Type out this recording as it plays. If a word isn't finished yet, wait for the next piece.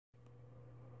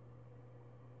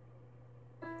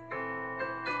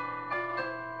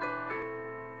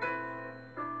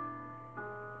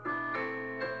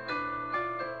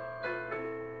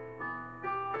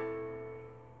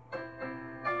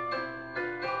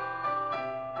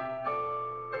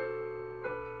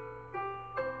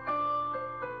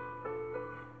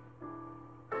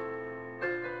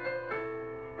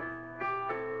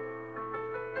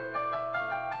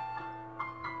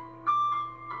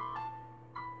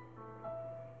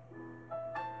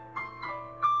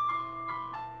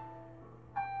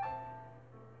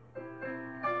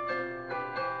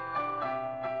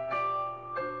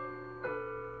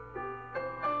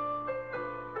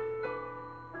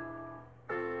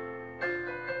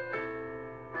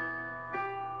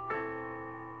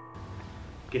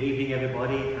Good evening,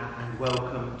 everybody, and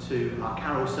welcome to our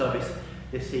carol service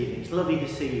this evening. It's lovely to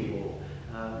see you all.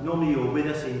 Normally you're with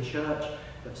us in church,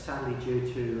 but sadly due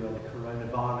to the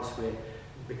coronavirus, we're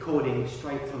recording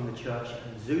straight from the church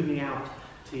and zooming out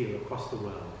to you across the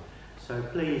world. So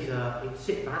please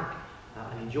sit back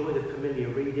and enjoy the familiar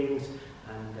readings,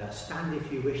 and stand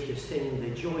if you wish to sing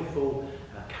the joyful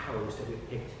carols that we've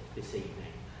picked this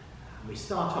evening. We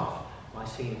start off by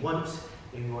singing Once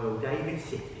in Royal David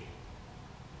City.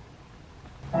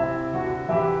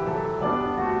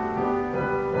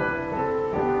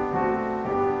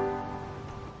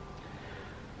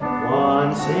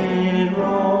 Once in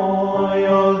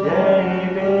royal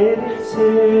David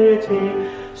city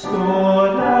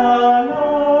stood a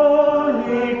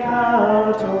lowly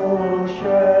cattle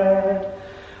shed,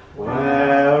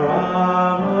 where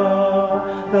a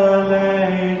mother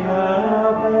laid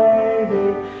her baby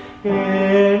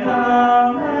in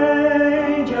a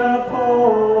manger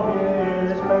for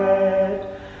his bed.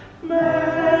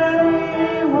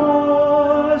 Mary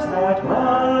was that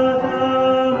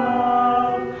mother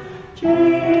of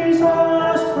Jesus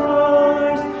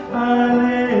Christ, a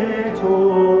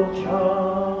little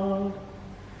child.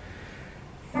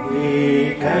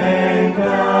 He came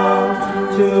down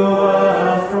to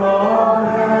earth from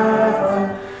heaven,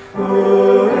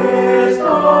 who is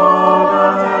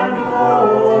God and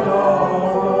Lord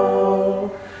of all,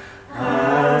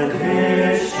 and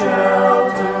his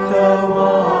shelter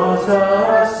was a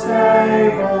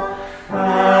stable,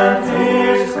 and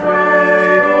his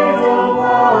cradle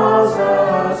was a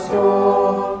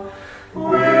store,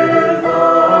 with the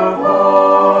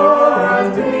poor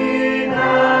and mean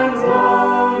and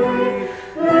lowly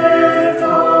lived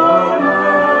on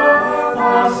earth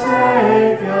our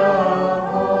Saviour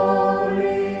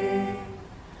holy.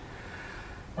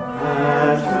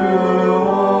 And through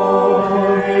all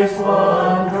his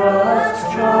wondrous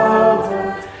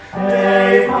childhood,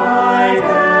 day by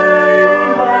day,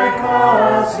 like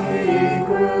us he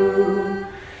grew.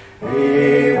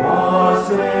 He was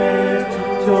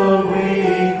little,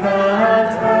 weak and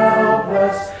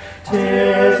helpless,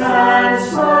 tears and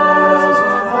smiles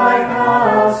like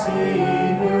us he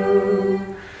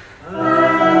knew.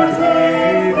 And he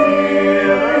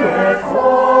feared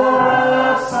for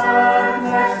us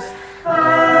sadness,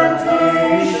 and he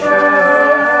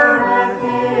shareth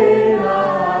in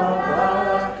our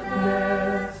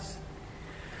gladness.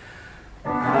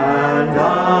 And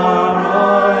our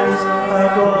eyes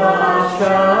at last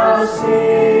shall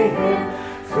see him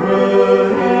through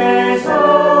his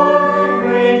own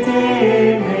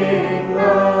redeeming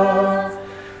love.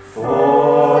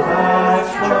 For that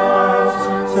child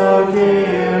so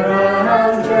dear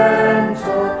and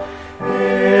gentle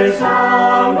is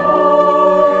our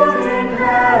Lord in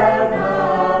heaven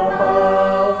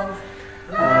above,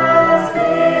 as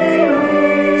he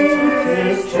leads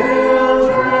his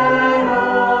children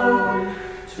on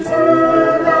to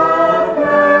the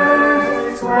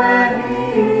place where he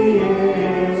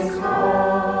is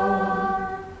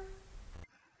gone.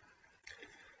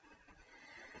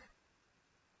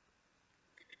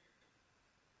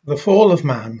 The Fall of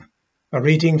Man, a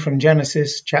reading from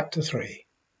Genesis chapter 3.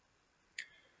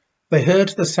 They heard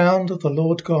the sound of the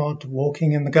Lord God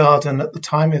walking in the garden at the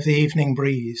time of the evening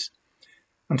breeze,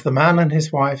 and the man and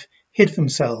his wife hid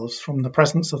themselves from the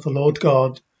presence of the Lord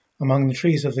God among the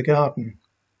trees of the garden.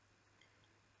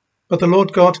 But the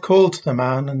Lord God called to the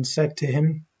man and said to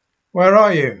him, "Where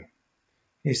are you?"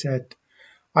 He said,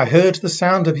 "I heard the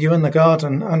sound of you in the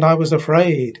garden, and I was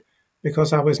afraid,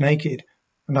 because I was naked,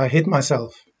 and I hid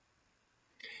myself."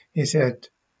 He said,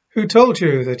 "Who told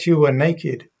you that you were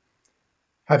naked?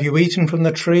 Have you eaten from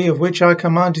the tree of which I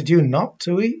commanded you not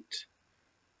to eat?"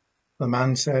 The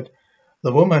man said,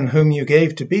 "The woman whom you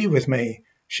gave to be with me,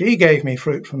 she gave me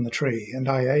fruit from the tree, and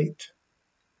I ate."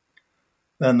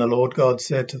 Then the Lord God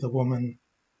said to the woman,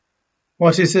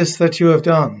 "What is this that you have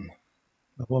done?"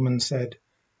 The woman said,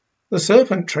 "The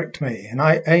serpent tricked me, and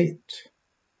I ate."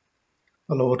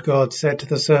 The Lord God said to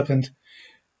the serpent,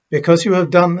 "Because you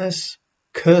have done this,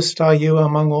 cursed are you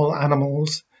among all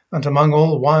animals and among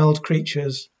all wild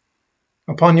creatures.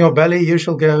 Upon your belly you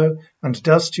shall go, and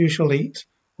dust you shall eat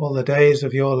all the days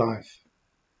of your life."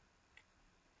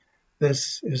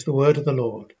 This is the word of the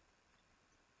Lord.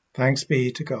 Thanks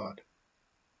be to God.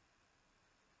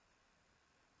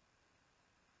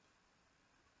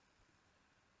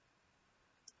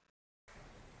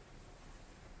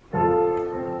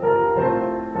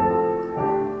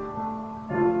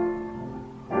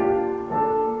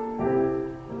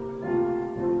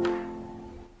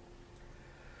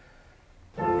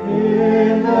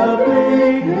 In the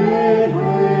bleak mid-winter,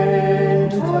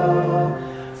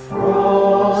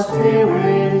 from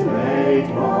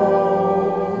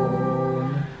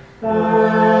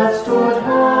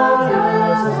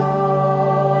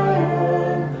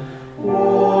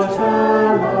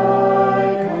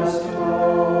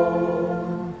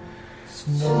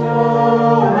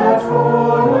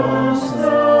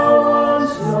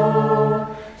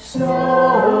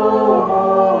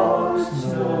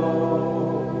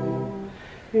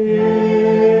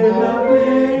In the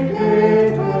bleak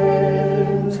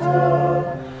midwinter,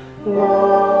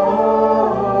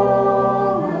 long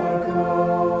ago,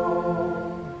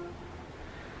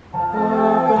 a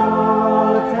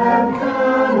God then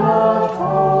cannot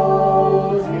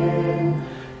hold him,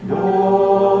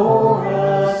 nor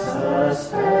us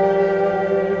sustain.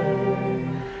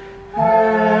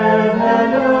 Heaven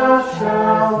and earth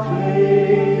shall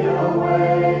flee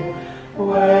away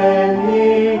when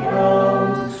he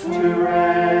comes to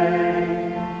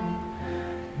reign.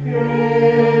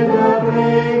 In the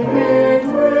bleak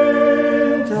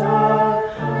midwinter,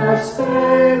 a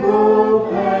stable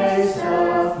place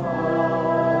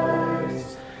abides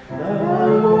the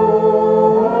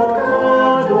Lord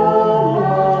God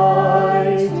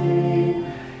Almighty,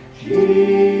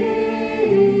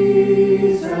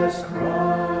 Jesus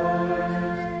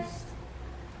Christ.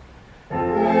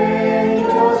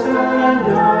 Angels and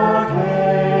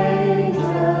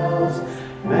archangels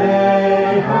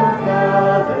may have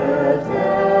gathered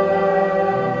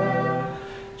there.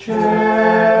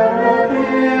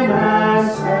 Cherubim and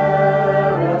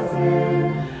seraphim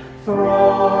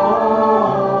throng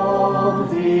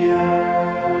the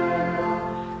air.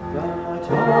 But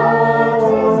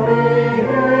only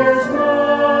his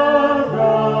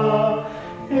mother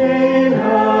in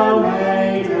her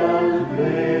maiden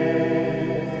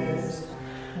bliss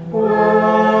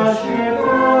worship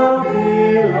the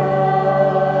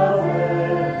beloved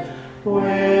with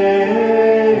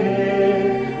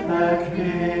a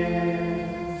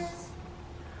kiss.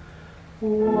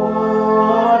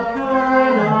 What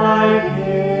can I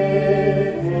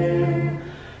give him,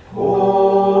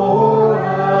 poor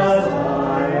as I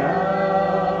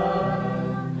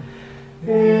am?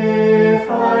 If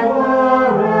I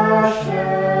were a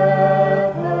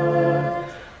shepherd,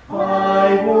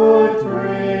 I would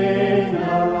bring a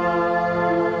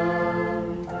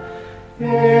lamb.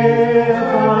 If I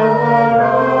were a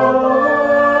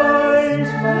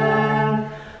wise man,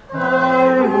 I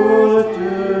would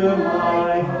do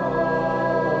my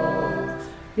part.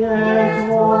 Yet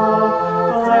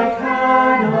what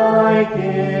can I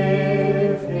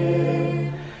give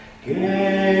him? Give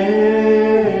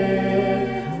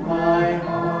my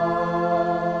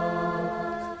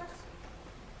heart.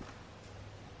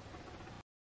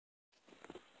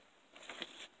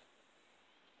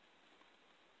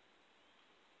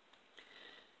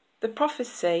 The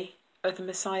prophecy of the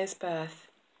Messiah's birth.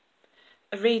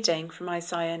 A reading from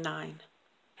Isaiah 9.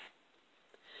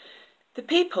 The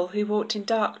people who walked in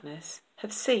darkness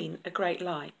have seen a great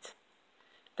light.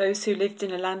 Those who lived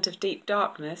in a land of deep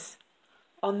darkness,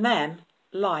 on them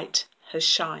light has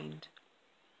shined.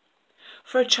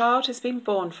 For a child has been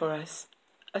born for us,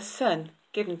 a son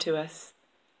given to us.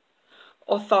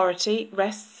 Authority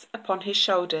rests upon his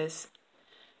shoulders,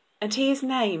 and he is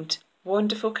named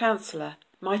Wonderful Counselor,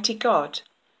 Mighty God,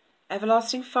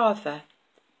 Everlasting Father,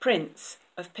 Prince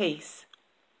of Peace.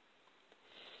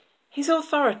 His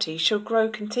authority shall grow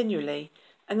continually,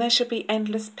 and there shall be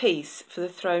endless peace for the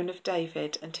throne of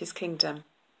David and his kingdom.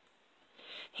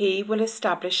 He will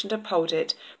establish and uphold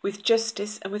it with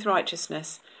justice and with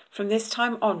righteousness from this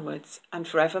time onwards and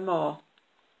forevermore.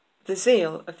 The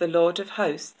zeal of the Lord of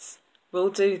hosts will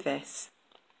do this.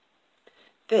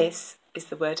 This is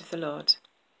the word of the Lord.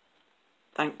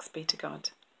 Thanks be to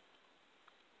God.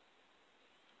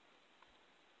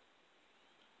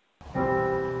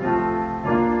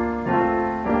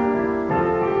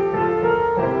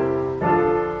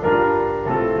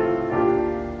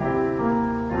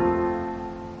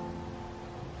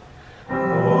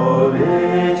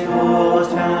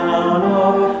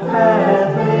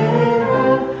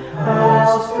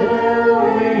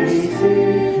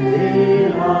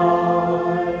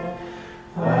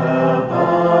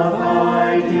 Above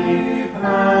thy deep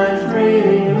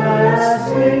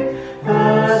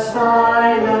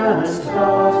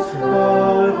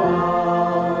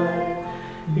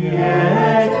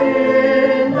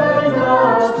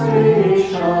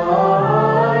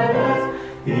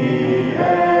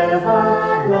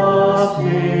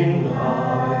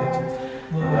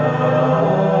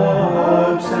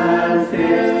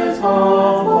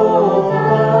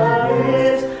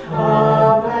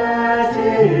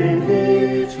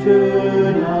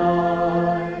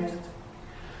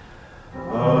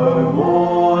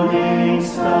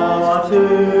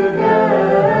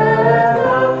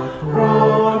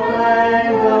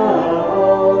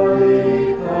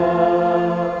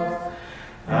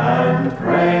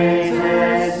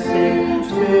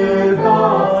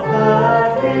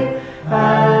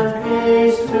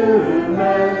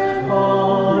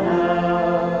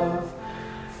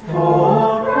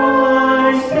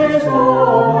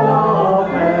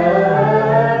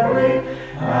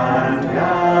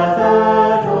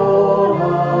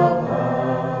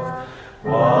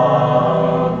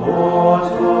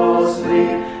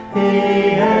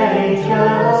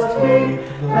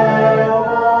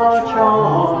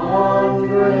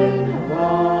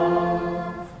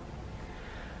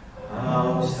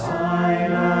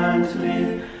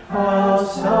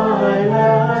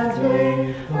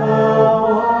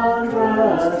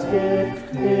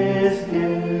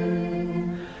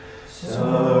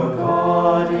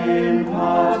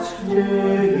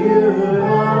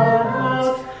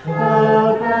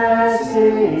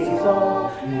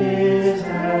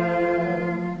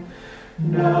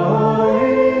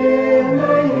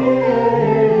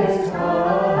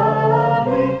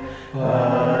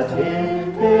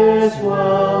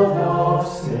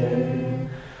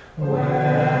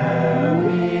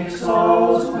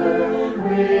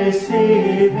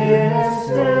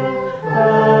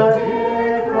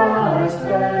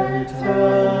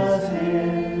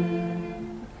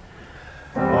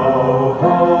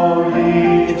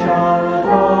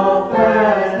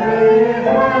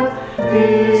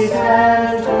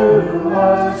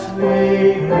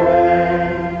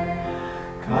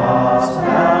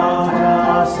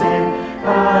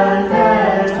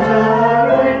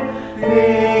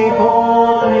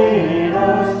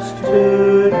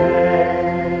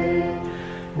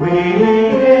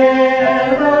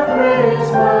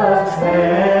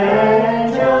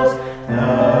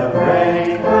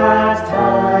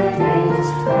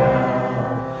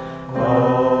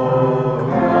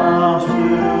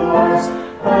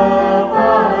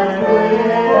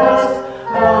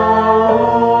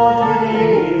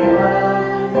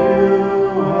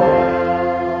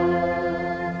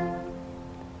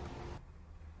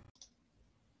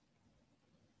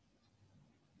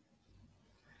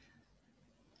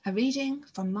A reading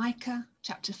from Micah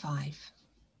chapter 5.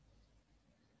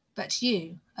 But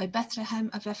you, O Bethlehem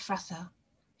of Ephrathah,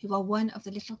 who are one of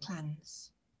the little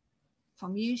clans,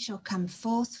 from you shall come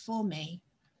forth for me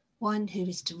one who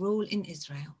is to rule in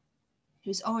Israel,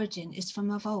 whose origin is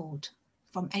from of old,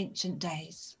 from ancient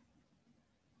days.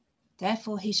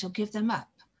 Therefore he shall give them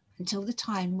up until the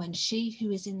time when she who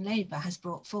is in labour has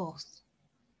brought forth.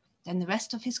 Then the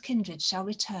rest of his kindred shall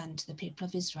return to the people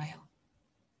of Israel.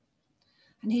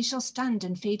 And he shall stand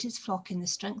and feed his flock in the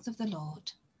strength of the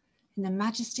Lord, in the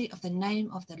majesty of the name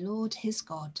of the Lord his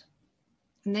God,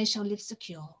 and they shall live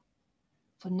secure,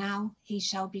 for now he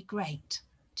shall be great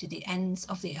to the ends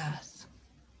of the earth.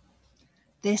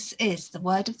 This is the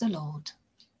word of the Lord.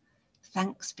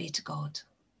 Thanks be to God.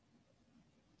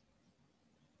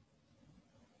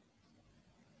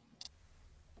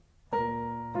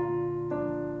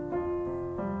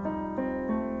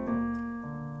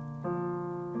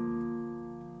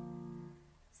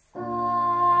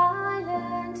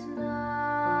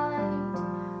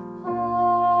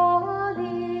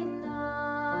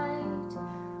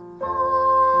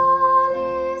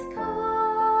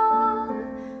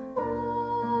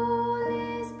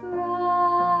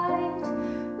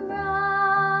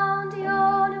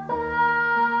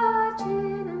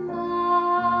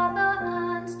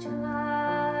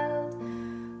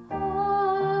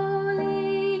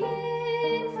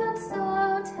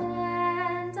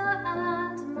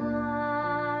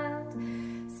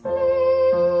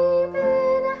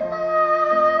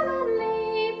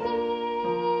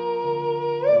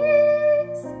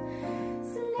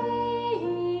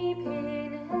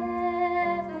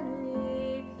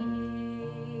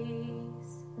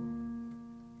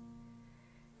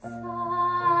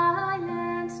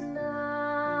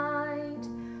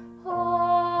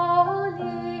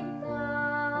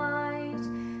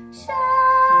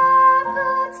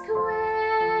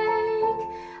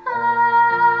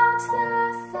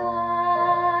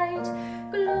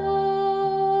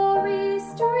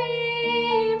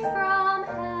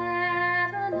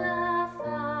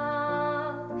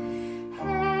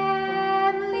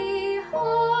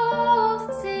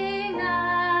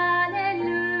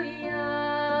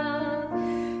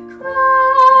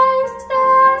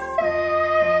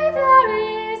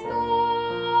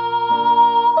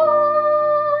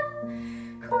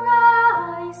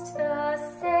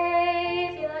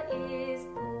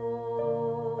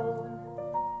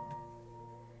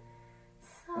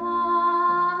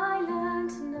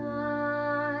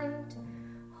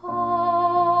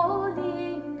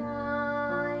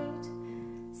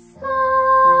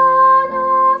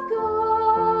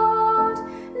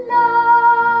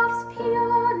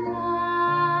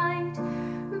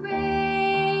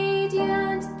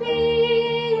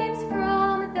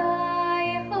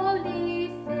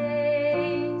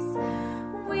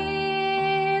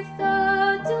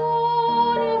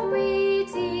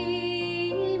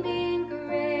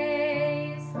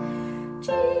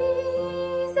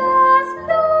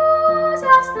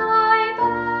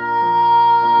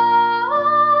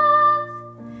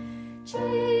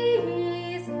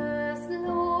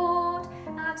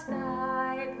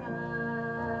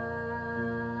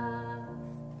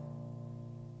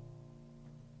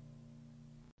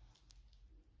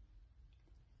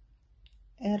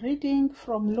 A reading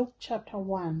from Luke chapter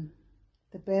 1,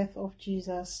 the birth of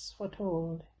Jesus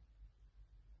foretold.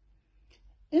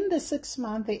 In the 6th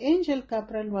month, the angel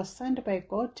Gabriel was sent by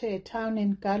God to a town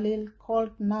in Galilee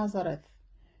called Nazareth,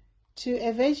 to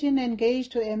a virgin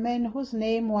engaged to a man whose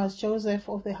name was Joseph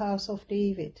of the house of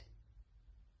David.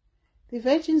 The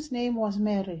virgin's name was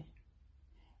Mary.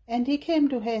 And he came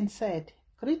to her and said,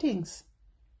 "Greetings,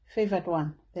 favored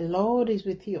one, the Lord is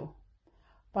with you."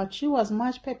 But she was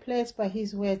much perplexed by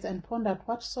his words and pondered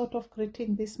what sort of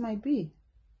greeting this might be.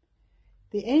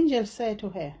 The angel said to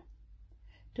her,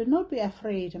 "Do not be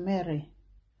afraid, Mary,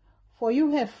 for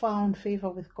you have found favor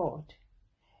with God.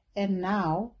 And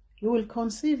now you will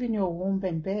conceive in your womb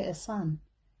and bear a son,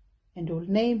 and will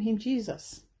name him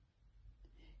Jesus.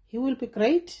 He will be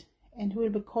great, and he will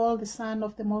be called the Son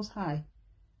of the Most High.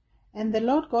 And the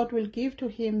Lord God will give to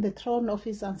him the throne of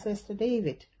his ancestor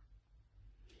David.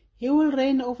 He will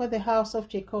reign over the house of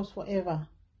Jacob forever,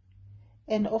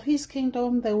 and of his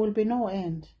kingdom there will be no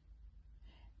end."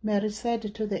 Mary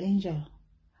said to the angel,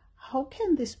 "How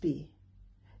can this be,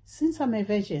 since I'm a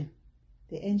virgin?"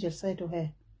 The angel said to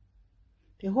her,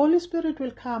 "The Holy Spirit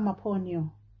will come upon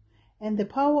you, and the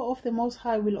power of the Most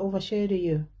High will overshadow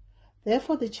you.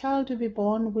 Therefore the child to be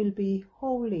born will be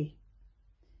holy.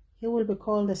 He will be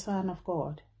called the Son of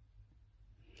God.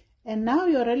 And now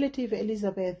your relative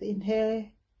Elizabeth, in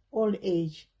her old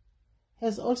age,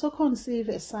 has also conceived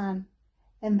a son,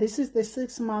 and this is the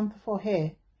 6th month for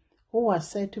her, who was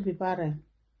said to be barren.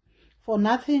 For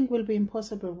nothing will be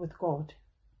impossible with God."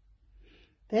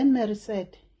 Then Mary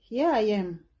said, "Here I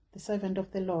am, the servant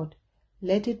of the Lord.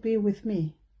 Let it be with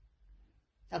me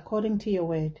according to your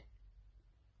word."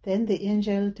 Then the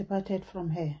angel departed from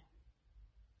her.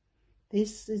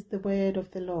 This is the word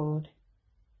of the Lord.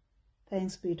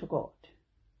 Thanks be to God.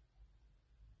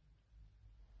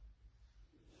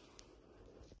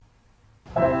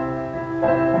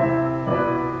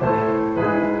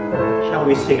 Shall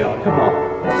we sing up? Come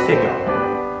on, sing up.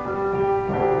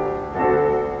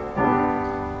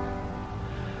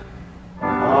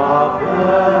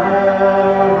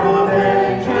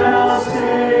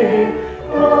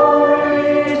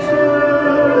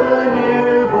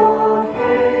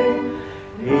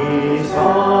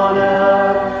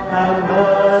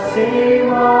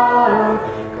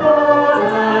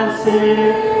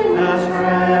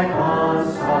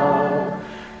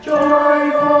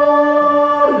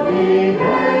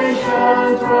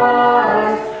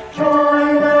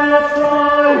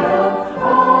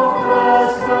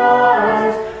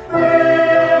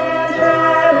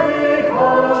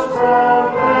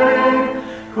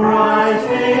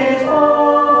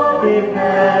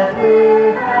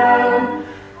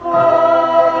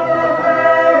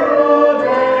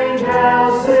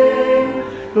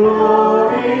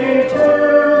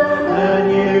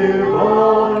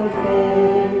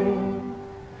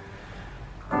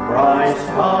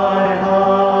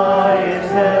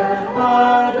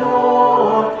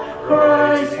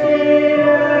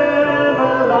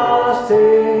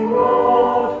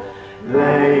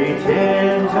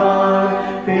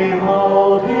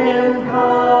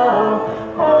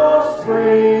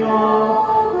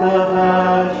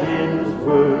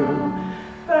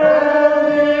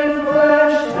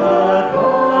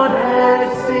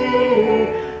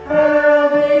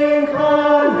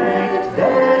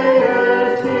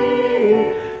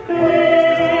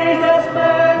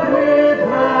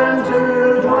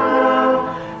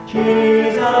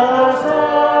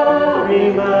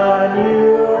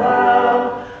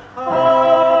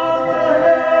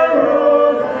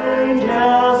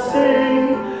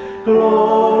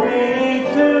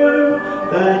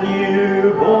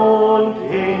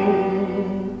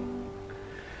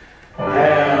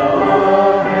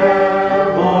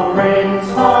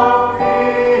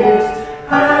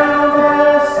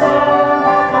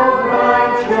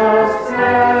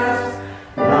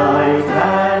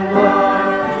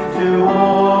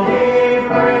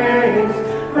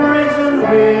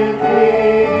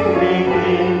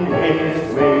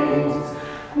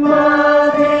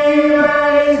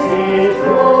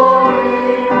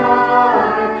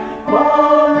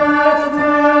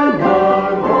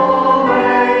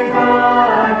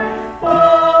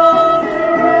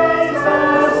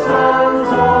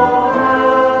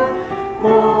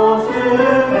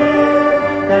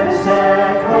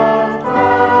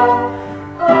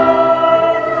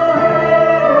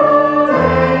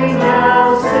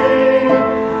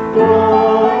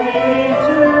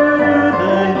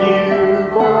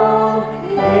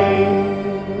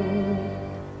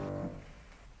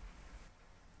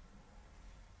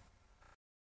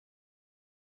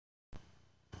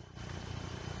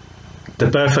 The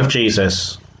birth of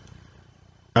Jesus.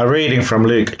 A reading from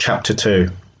Luke chapter 2.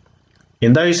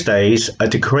 In those days, a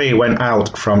decree went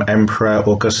out from Emperor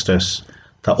Augustus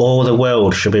that all the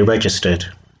world should be registered.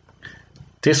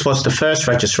 This was the first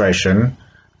registration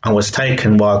and was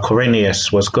taken while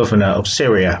Quirinius was governor of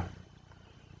Syria.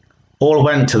 All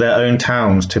went to their own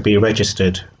towns to be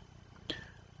registered.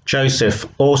 Joseph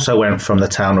also went from the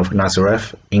town of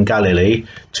Nazareth in Galilee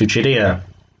to Judea,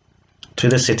 to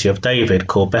the city of David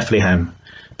called Bethlehem,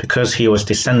 because he was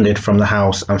descended from the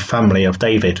house and family of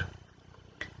David.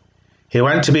 He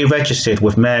went to be registered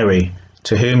with Mary,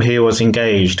 to whom he was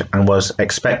engaged and was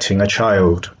expecting a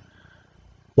child.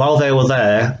 While they were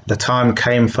there, the time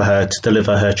came for her to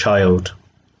deliver her child.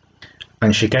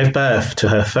 And she gave birth to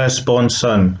her firstborn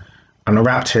son, and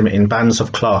wrapped him in bands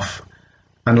of cloth,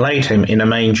 and laid him in a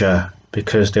manger,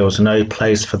 because there was no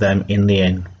place for them in the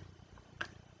inn.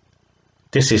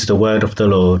 This is the word of the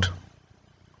Lord.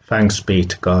 Thanks be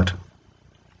to God.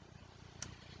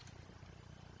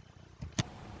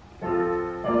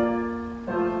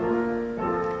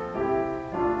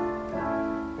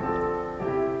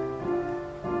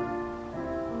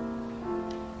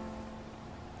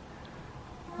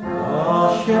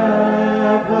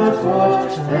 Shepherds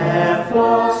watch their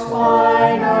flocks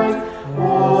by night,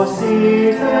 or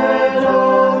seated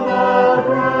on the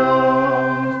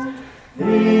ground. The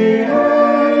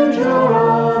angel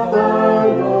of the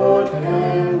Lord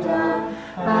came down,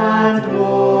 and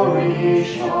glory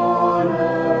shone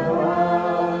around.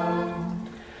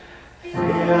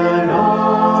 Fear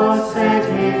not, said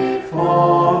he,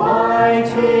 for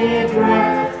mighty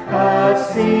dread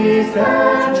hath seized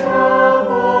their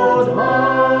troubled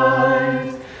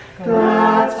minds.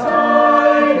 Glad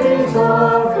tidings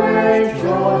of great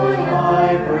joy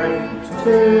I bring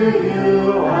to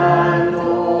you and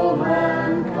all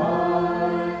mankind.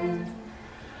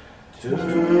 To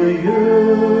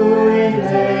you in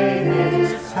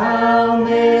David's town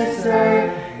this day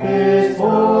is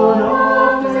born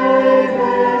of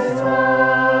David's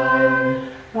line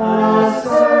a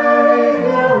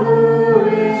Saviour who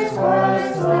is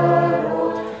Christ the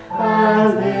Lord,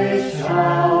 and this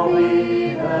shall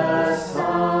be the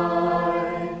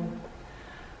sign.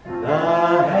 The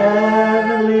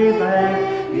heavenly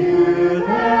babe you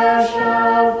there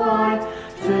shall find,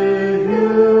 to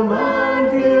human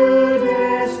view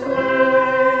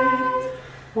displayed,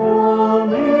 all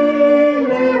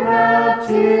meanly wrapped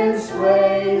in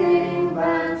swaying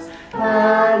bands,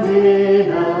 and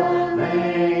in a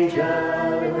manger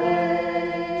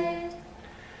laid.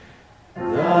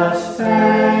 Thus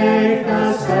spake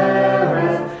the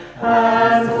seraph,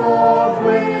 and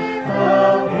forthwith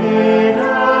appeared a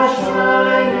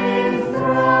shining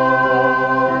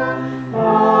throng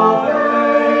of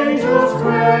angels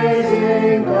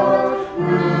praising God,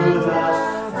 who thus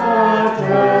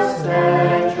addressed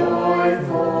their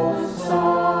joyful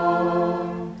song.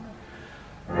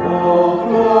 All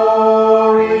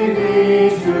glory be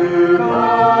to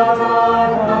God on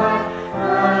high,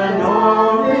 and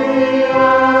on the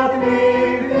earth be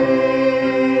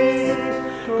peace,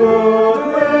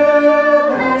 goodwill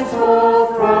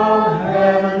henceforth from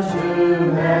heaven to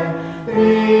men,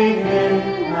 begin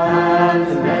and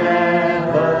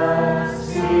never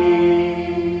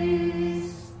cease.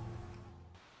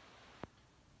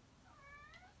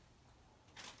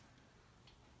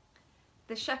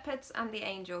 The Shepherds and the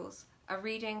Angels, a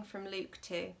reading from Luke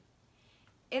 2.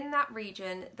 In that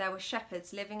region there were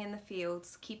shepherds living in the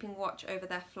fields, keeping watch over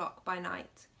their flock by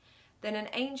night. Then an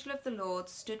angel of the Lord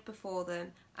stood before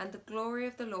them, and the glory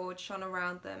of the Lord shone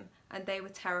around them, and they were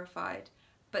terrified.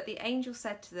 But the angel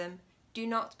said to them, "Do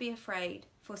not be afraid,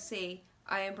 for see,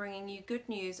 I am bringing you good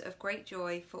news of great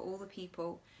joy for all the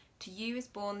people. To you is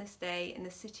born this day in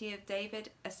the city of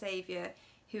David a Saviour,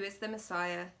 who is the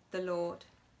Messiah, the Lord.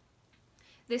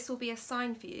 This will be a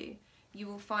sign for you. You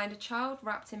will find a child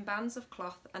wrapped in bands of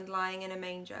cloth and lying in a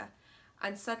manger."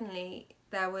 And suddenly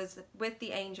there was with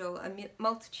the angel a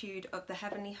multitude of the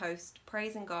heavenly host,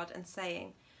 praising God and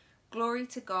saying, "Glory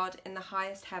to God in the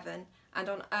highest heaven, and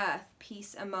on earth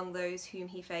peace among those whom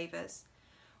he favours."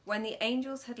 When the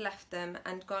angels had left them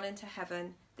and gone into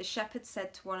heaven, the shepherds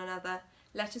said to one another,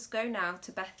 "Let us go now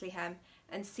to Bethlehem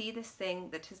and see this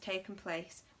thing that has taken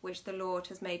place, which the Lord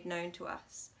has made known to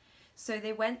us." So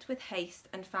they went with haste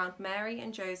and found Mary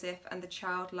and Joseph and the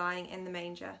child lying in the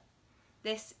manger.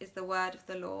 This is the word of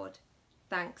the Lord.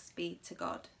 Thanks be to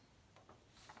God.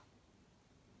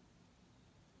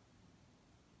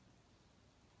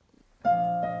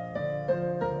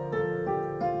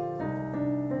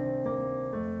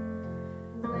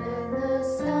 When the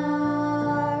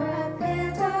star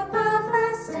appeared above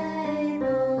the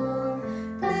stable,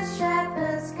 the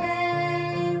shepherds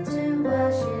came to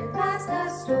worship at the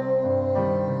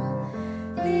stall.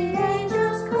 The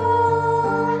angel's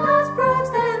call has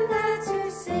brought them there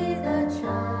to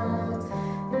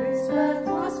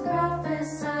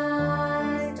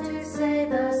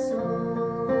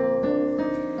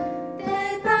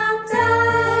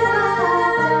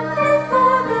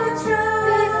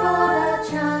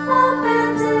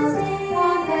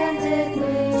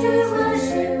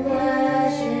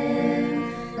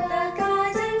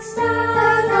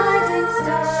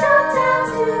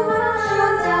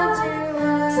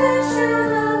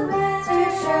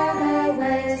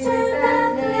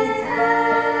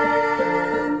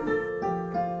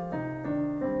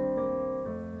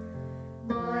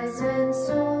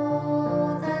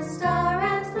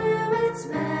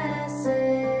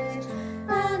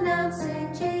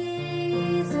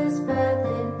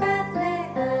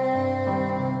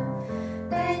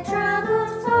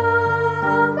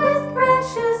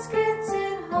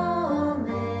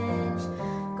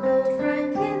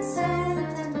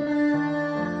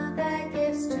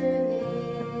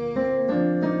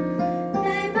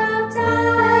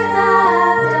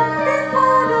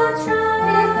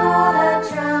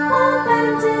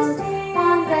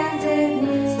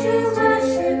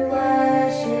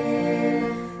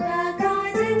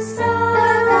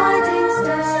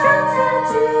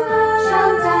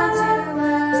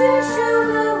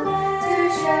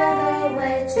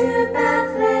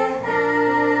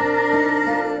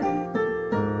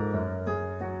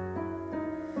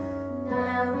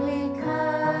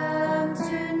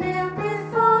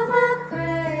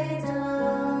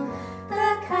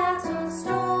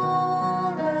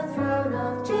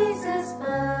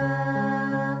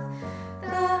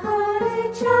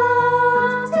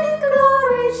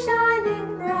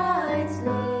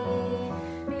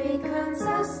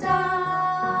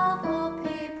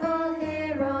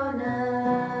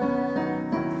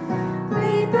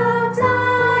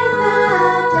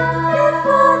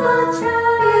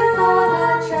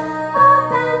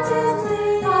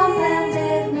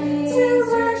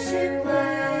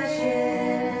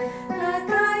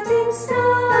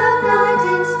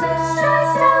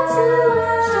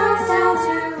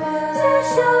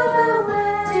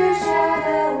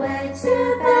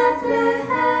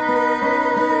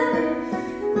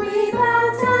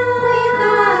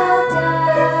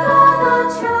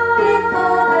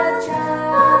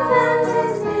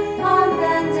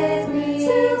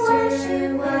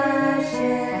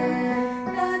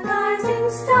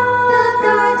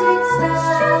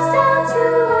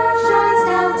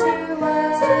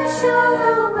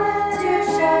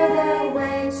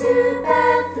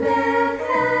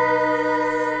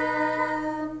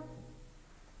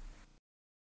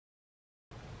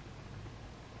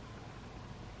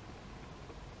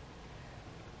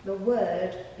The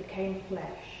Word became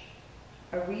flesh.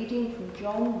 A reading from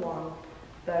John 1,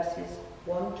 verses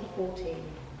 1 to 14.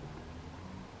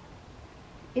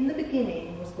 In the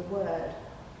beginning was the Word,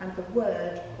 and the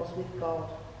Word was with God,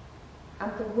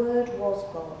 and the Word was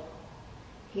God.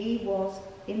 He was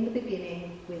in the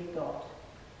beginning with God.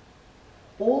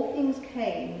 All things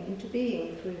came into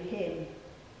being through him,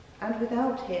 and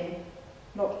without him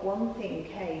not one thing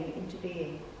came into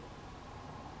being.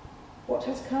 What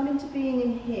has come into being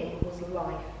in him was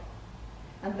life,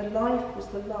 and the life was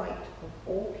the light of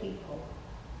all people.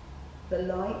 The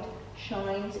light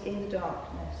shines in the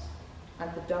darkness,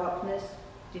 and the darkness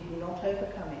did not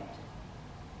overcome it.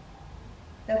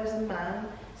 There was a man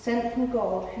sent from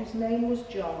God whose name was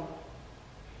John.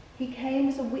 He came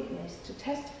as a witness to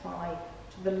testify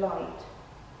to the light,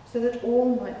 so that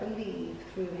all might believe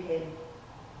through him.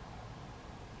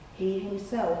 He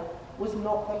himself was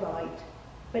not the light,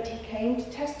 but he came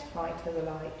to testify to the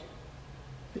light.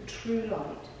 The true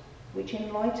light, which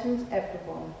enlightens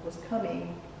everyone, was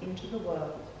coming into the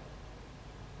world.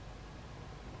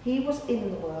 He was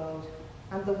in the world,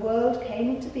 and the world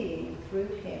came into being through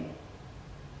him.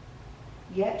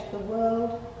 Yet the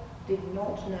world did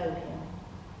not know him.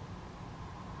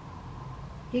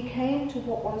 He came to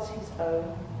what was his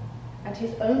own, and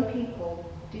his own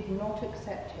people did not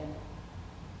accept him.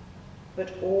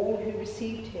 But all who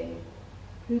received him,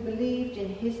 who believed in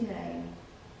his name,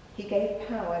 he gave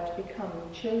power to become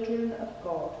children of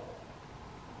God,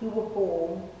 who were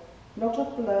born not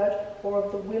of blood or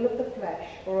of the will of the flesh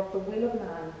or of the will of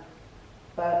man,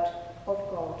 but of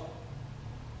God.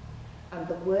 And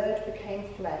the Word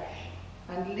became flesh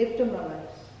and lived among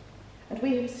us, and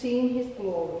we have seen his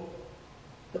glory,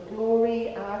 the glory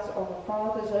as of a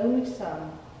Father's only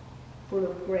Son, full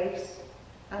of grace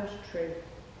and truth.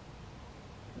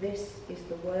 This is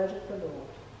the word of the Lord.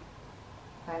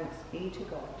 Thanks be to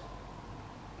God.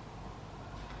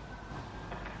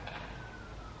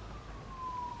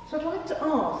 So I'd like to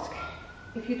ask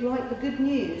if you'd like the good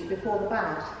news before the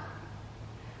bad.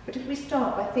 But if we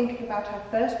start by thinking about our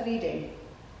first reading,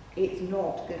 it's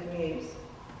not good news.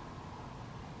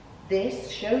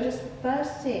 This showed us the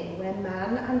first sin where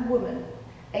man and woman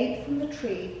ate from the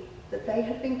tree that they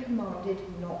had been commanded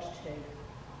not to.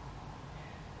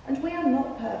 And we are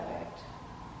not perfect.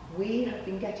 We have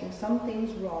been getting some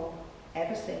things wrong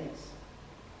ever since.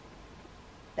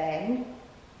 Then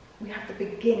we have the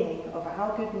beginning of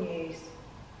our good news.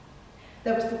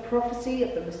 There was the prophecy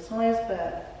of the Messiah's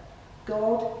birth.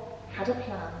 God had a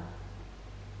plan.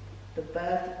 The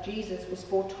birth of Jesus was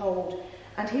foretold,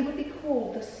 and he would be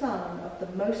called the Son of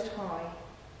the Most High.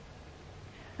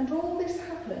 And all this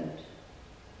happened.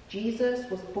 Jesus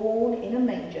was born in a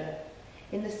manger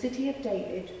in the city of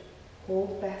David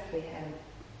called Bethlehem.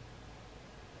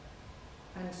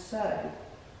 And so,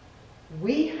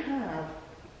 we have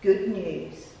good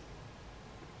news.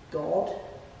 God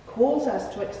calls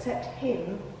us to accept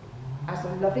him as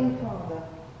a loving Father.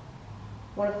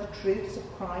 One of the truths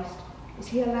of Christ is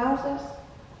he allows us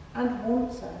and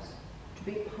wants us to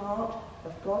be part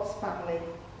of God's family.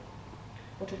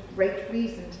 What a great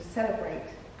reason to celebrate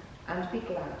and be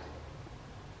glad.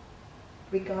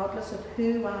 Regardless of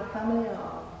who our family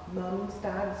are, mums,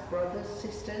 dads, brothers,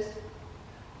 sisters,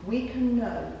 we can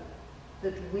know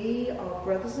that we are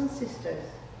brothers and sisters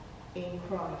in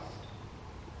Christ.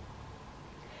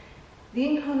 The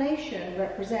Incarnation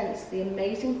represents the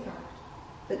amazing fact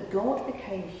that God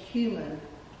became human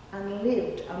and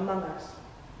lived among us.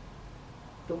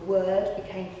 The Word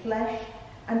became flesh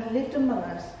and lived among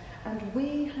us, and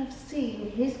we have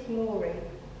seen his glory.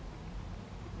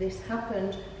 This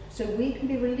happened so we can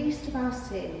be released of our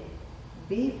sin,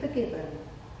 be forgiven,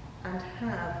 and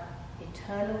have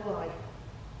eternal life.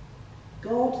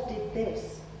 God did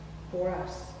this for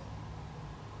us.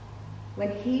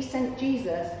 When he sent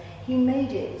Jesus, he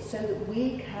made it so that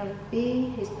we can be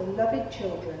his beloved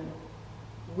children.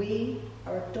 We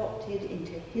are adopted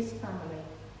into his family.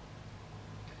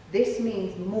 This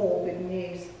means more good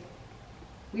news.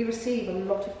 We receive a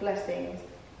lot of blessings.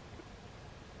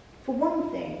 For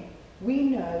one thing, we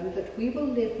know that we will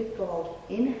live with God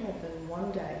in heaven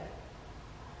one day.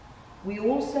 We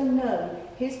also know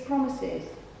his promises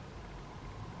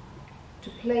to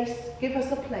give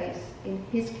us a place in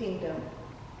his kingdom.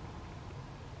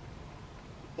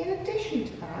 In addition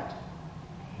to that,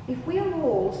 if we are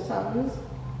all sons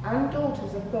and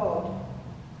daughters of God,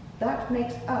 that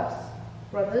makes us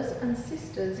brothers and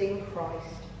sisters in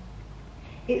Christ.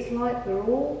 It's like we're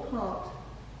all part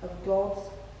of God's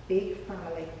big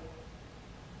family.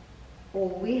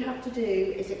 All we have to do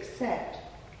is accept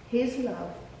his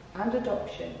love and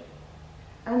adoption,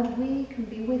 and we can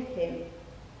be with him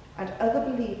and other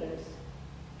believers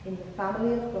in the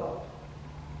family of God.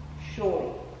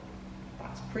 Surely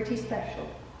that's pretty special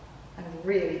and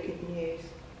really good news.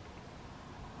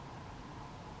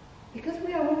 Because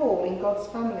we are all in God's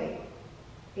family,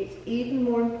 it's even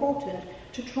more important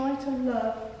to try to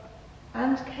love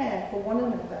and care for one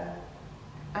another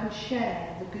and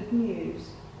share the good news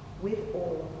with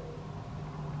all.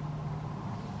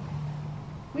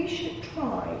 We should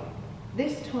try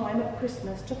this time at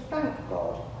Christmas to thank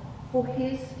God for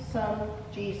his Son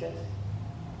Jesus.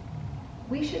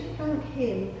 We should thank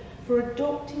him for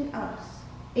adopting us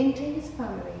into his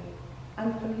family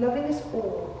and for loving us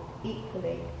all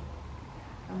equally.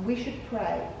 And we should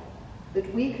pray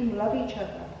that we can love each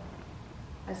other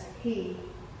as he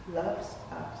loves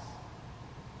us.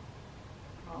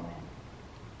 Amen.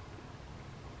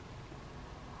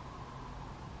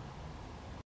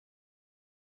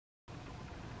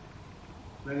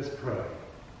 Let us pray.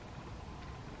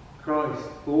 Christ,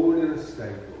 born in a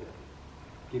stable,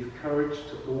 give courage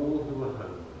to all who are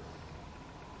homeless.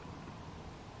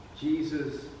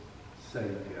 Jesus,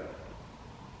 Saviour,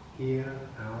 hear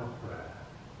our prayer.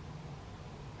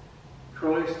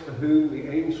 Christ, for whom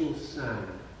the angels sang,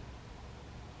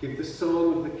 give the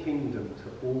song of the kingdom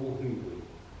to all who weep.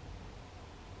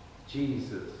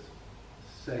 Jesus,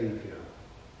 Saviour,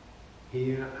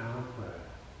 hear our prayer.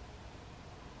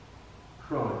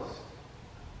 Christ,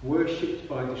 worshipped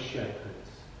by the shepherds,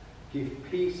 give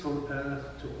peace on earth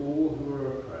to all who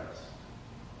are oppressed.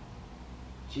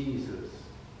 Jesus,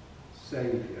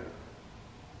 Saviour,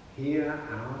 hear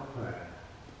our prayer.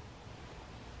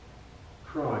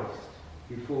 Christ,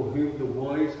 before whom the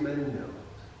wise men knelt,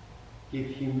 give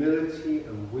humility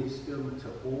and wisdom to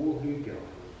all who govern.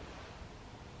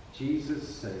 Jesus,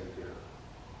 Saviour,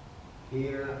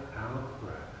 hear our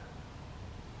prayer.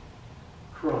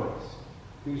 Christ,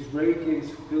 whose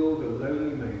radiance filled a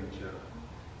lowly manger,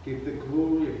 give the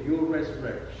glory of your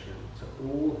resurrection to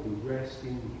all who rest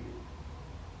in you.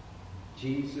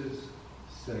 Jesus,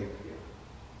 Saviour,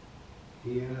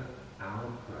 hear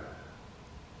our prayer.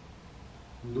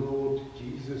 Lord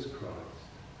Jesus Christ,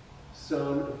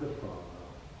 Son of the Father,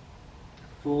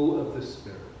 full of the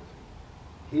Spirit,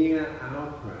 hear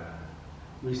our prayer,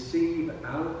 receive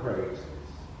our praises,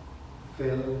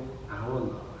 fill our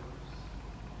lives.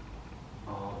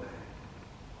 Amen.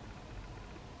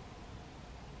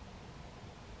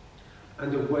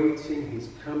 And awaiting his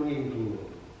coming in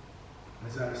glory,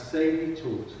 As our Saviour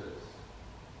taught us,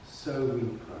 so we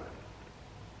pray.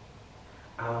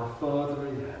 Our Father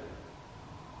in heaven,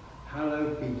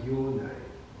 hallowed be your name.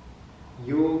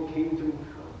 Your kingdom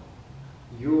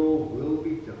come, your will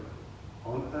be done,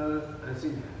 on earth as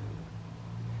in heaven.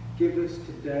 Give us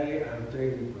today our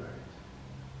daily bread.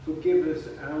 Forgive us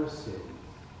our sins,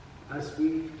 as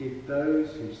we forgive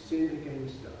those who sin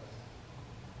against us.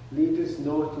 Lead us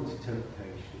not into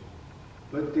temptation,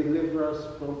 but deliver us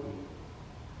from evil.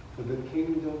 For the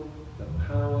kingdom, the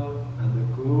power, and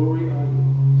the glory are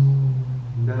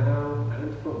yours, now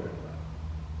and forever.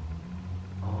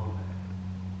 Amen.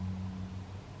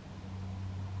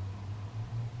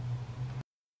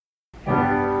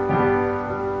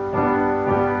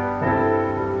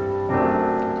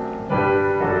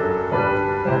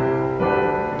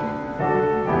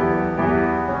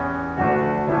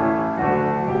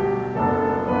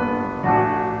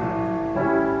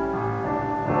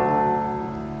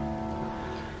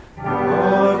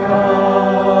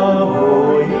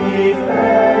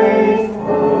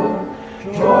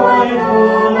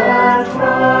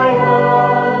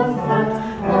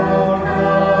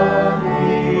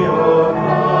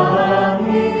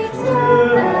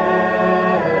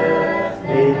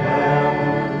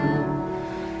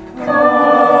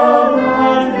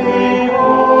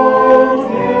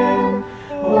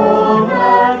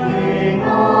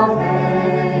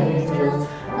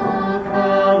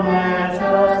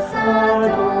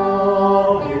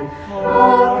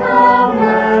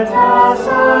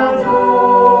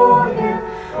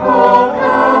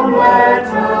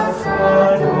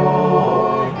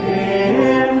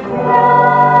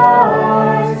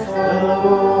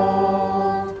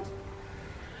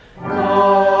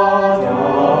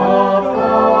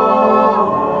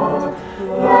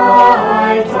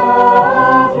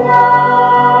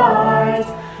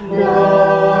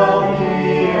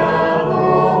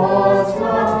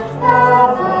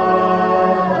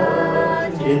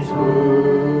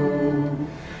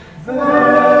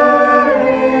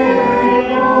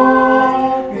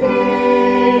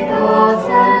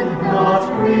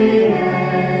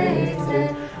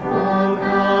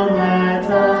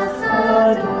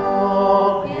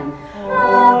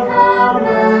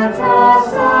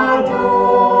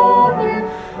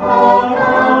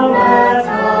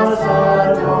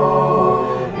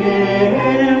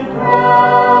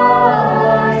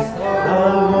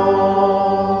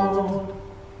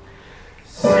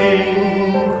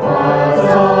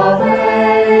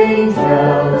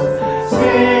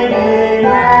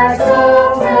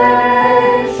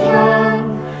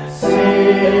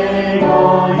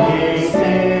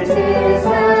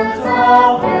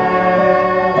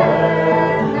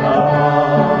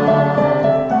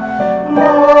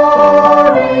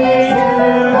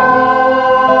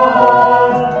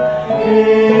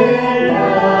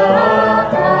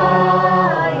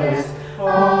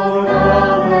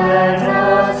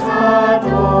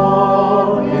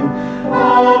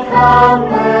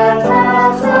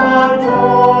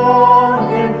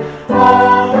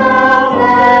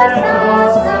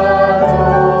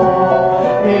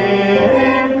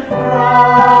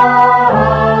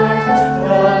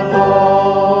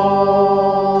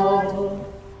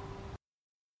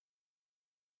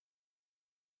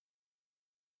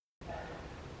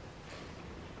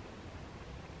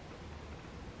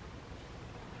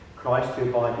 Christ,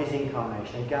 who by his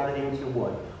incarnation gathered into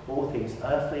one all things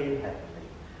earthly and heavenly,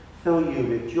 fill you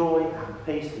with joy and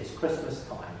peace this Christmas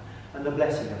time, and the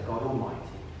blessing of God Almighty,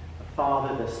 the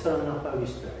Father, the Son, and the Holy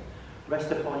Spirit,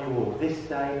 rest upon you all this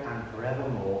day and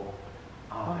forevermore.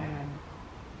 Amen.